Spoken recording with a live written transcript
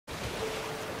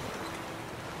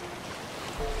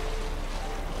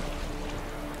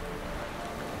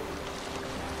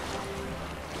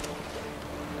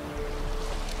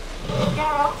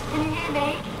hear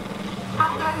me?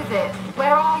 How goes it?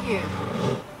 Where are you?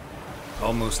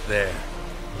 Almost there.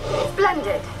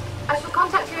 Splendid. I shall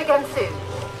contact you again soon.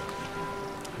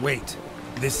 Wait,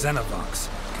 this Xenovox.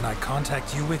 Can I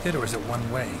contact you with it, or is it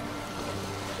one way?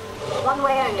 One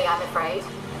way only, I'm afraid.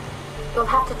 You'll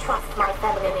have to trust my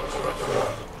feminine intuition.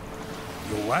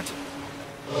 Your what?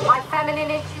 My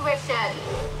feminine intuition!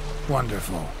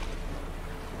 Wonderful.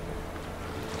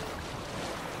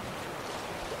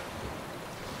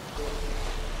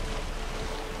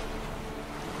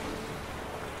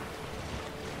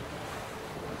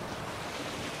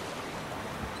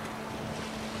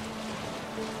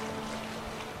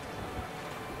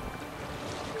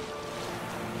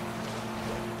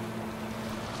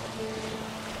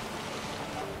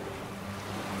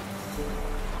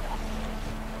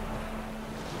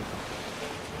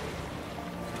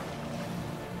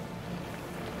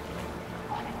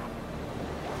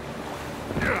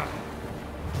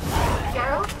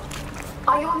 Gerald?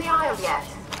 Are you on the aisle yet?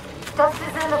 Does the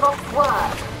Xenovox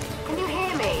work? Can you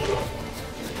hear me?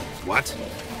 What?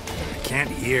 I can't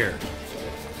hear.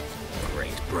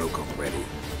 Great, broke already.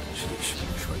 Sheesh,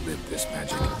 short-lived this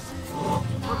magic.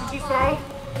 What did you say?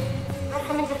 There's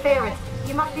some interference.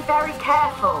 You must be very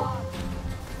careful.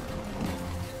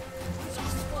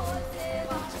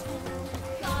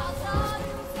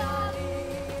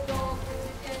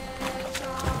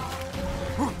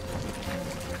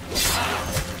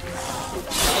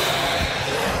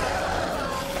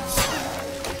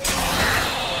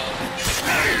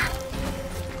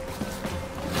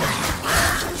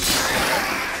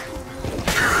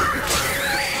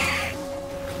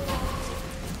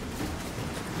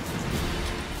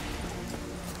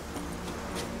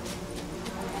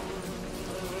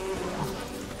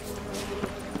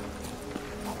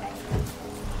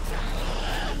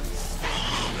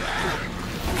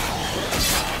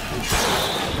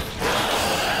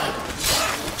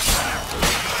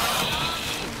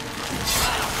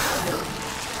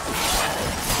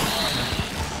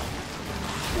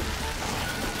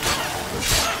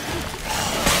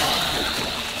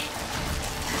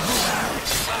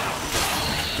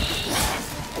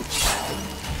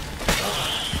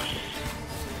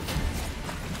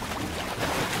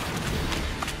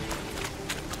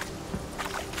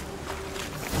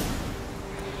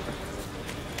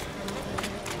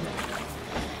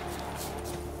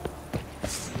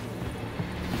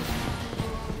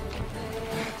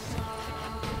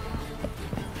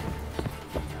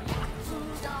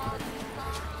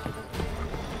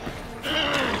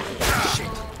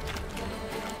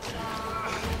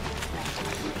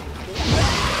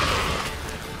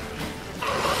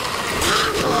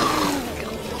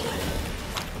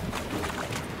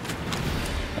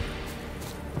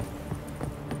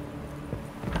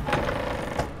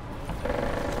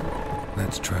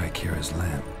 Let's try Kira's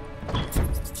lamp.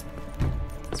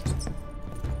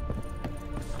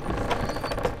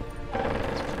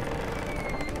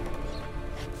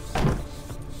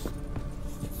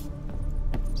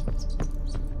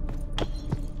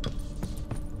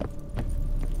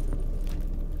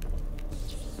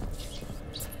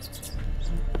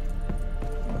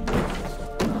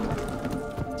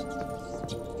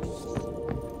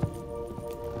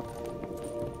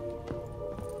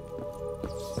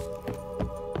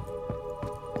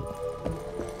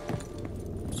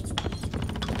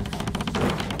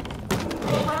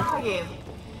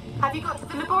 Have you got to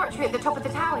the laboratory at the top of the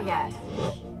tower yet?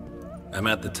 I'm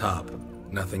at the top.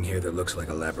 Nothing here that looks like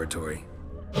a laboratory.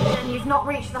 Then you've not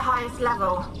reached the highest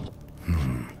level.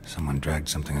 Someone dragged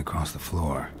something across the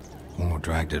floor. Or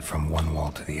dragged it from one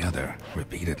wall to the other,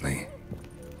 repeatedly.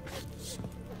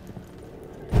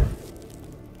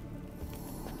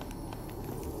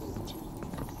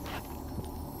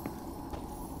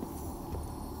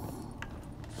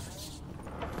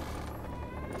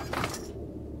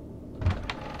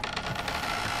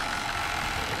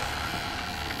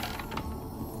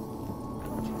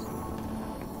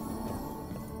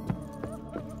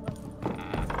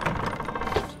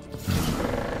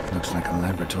 Looks like a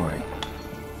laboratory.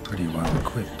 Pretty well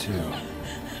equipped, too.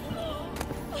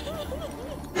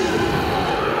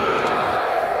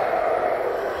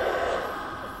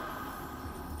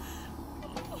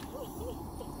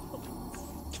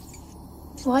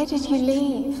 Why did you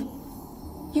leave?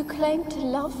 You claimed to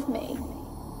love me.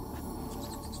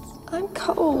 I'm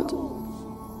cold.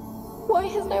 Why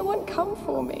has no one come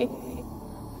for me?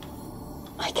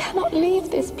 I cannot leave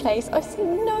this place. I see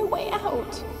no way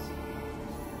out.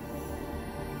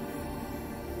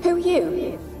 Who are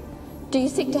you? Do you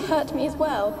seek to hurt me as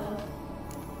well?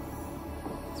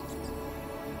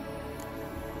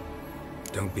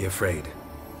 Don't be afraid.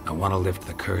 I want to lift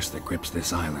the curse that grips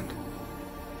this island.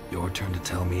 Your turn to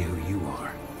tell me who you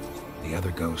are. The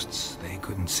other ghosts, they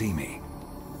couldn't see me.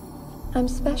 I'm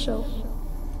special.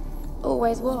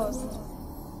 Always was.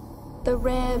 The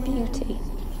rare beauty.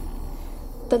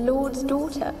 The Lord's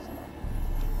daughter.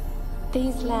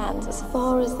 These lands, as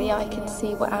far as the eye can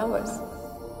see, were ours.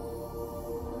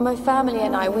 My family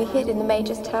and I, we hid in the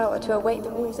Major's Tower to await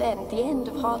the war's end, the end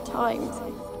of hard times.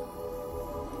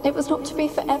 It was not to be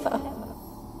forever.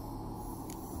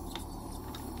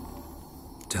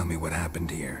 Tell me what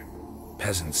happened here.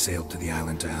 Peasants sailed to the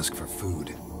island to ask for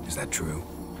food. Is that true?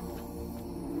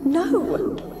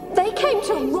 No! They came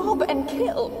to rob and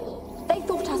kill. They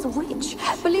thought us rich,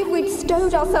 believed we'd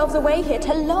stowed ourselves away here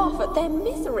to laugh at their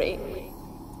misery.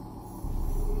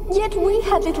 Yet we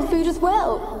had little food as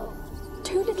well.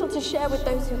 Too little to share with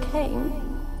those who came.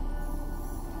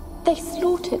 They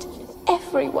slaughtered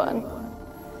everyone.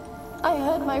 I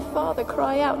heard my father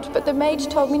cry out, but the mage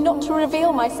told me not to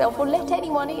reveal myself or let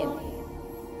anyone in.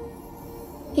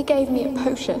 He gave me a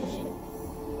potion.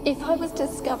 If I was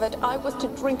discovered, I was to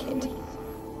drink it.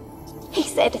 He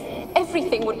said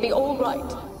everything would be all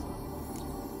right.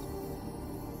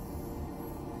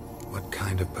 What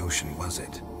kind of potion was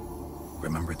it?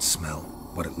 Remember its smell?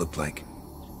 What it looked like?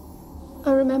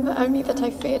 I remember only that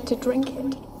I feared to drink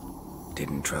it.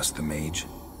 Didn't trust the mage?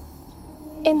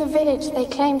 In the village, they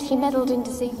claimed he meddled in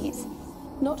disease.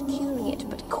 Not curing it,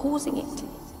 but causing it.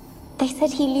 They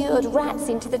said he lured rats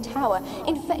into the tower,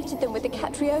 infected them with the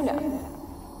Catriona.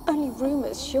 Only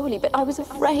rumors, surely, but I was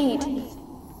afraid.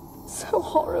 So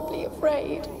horribly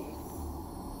afraid.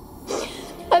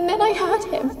 And then I heard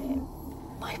him.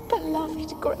 My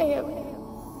beloved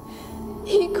Graham.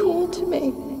 He called to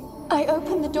me. I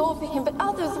opened the door for him, but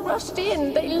others rushed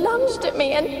in. They lunged at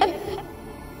me and...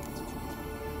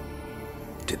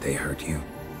 Did they hurt you?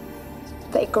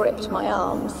 They gripped my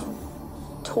arms,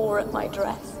 tore at my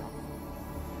dress.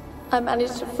 I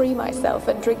managed to free myself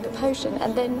and drink the potion,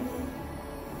 and then...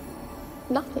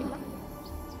 nothing.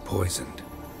 Poisoned?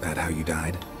 That how you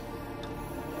died?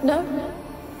 No,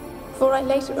 for I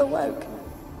later awoke.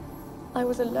 I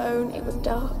was alone, it was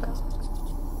dark.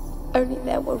 Only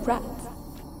there were rats.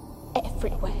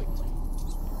 Everywhere.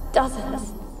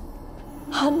 Dozens.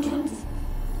 Hundreds.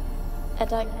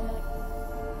 And I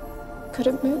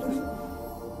couldn't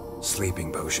move.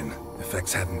 Sleeping potion.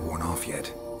 Effects hadn't worn off yet.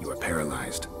 You were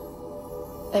paralyzed.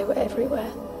 They were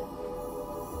everywhere.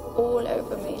 All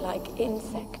over me like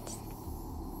insects.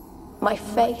 My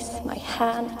face, my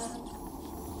hands.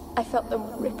 I felt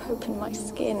them rip open my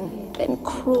skin, then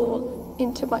crawl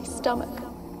into my stomach.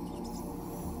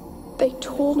 They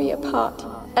tore me apart,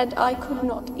 and I could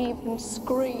not even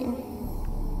scream.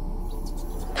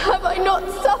 Have I not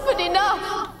suffered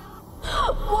enough?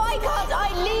 Why can't I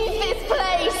leave this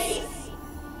place?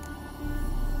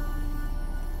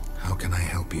 How can I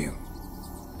help you?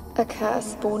 A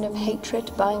curse born of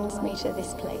hatred binds me to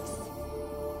this place.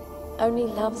 Only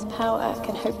love's power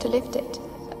can hope to lift it.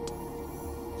 But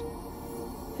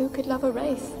who could love a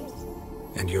wraith?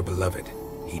 And your beloved,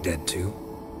 he dead too?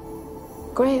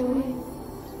 Graham?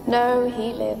 No,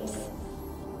 he lives.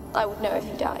 I would know if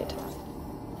he died.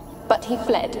 But he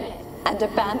fled and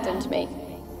abandoned me.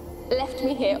 Left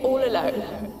me here all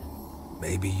alone.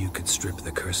 Maybe you could strip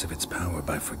the curse of its power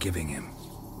by forgiving him.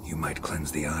 You might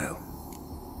cleanse the Isle.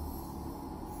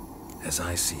 As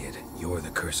I see it, you're the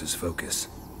curse's focus.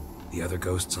 The other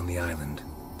ghosts on the island,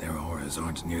 their auras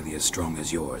aren't nearly as strong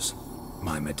as yours.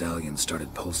 My medallion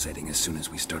started pulsating as soon as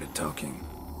we started talking.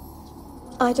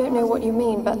 I don't know what you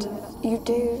mean, but you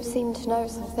do seem to know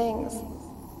some things.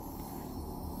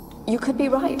 You could be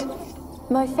right.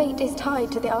 My fate is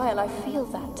tied to the Isle, I feel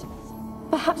that.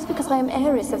 Perhaps because I am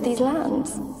heiress of these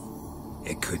lands.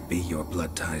 It could be your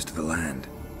blood ties to the land,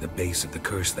 the base of the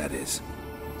curse, that is.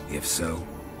 If so,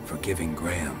 forgiving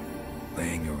Graham,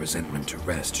 laying your resentment to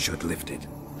rest should lift it.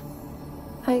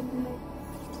 I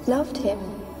loved him.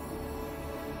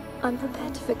 I'm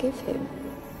prepared to forgive him.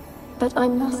 But I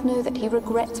must know that he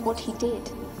regrets what he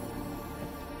did.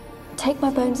 Take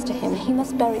my bones to him. He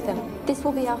must bury them. This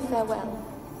will be our farewell.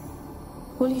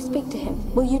 Will you speak to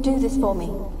him? Will you do this for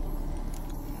me?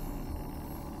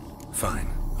 Fine.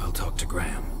 I'll talk to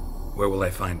Graham. Where will I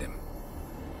find him?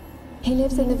 He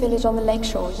lives in the village on the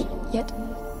lakeshore, yet...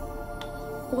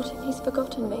 what if he's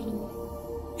forgotten me?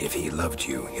 If he loved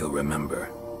you, he'll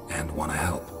remember, and want to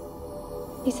help.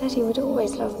 He said he would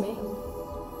always love me.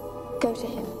 Go to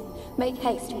him. Make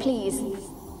haste, please.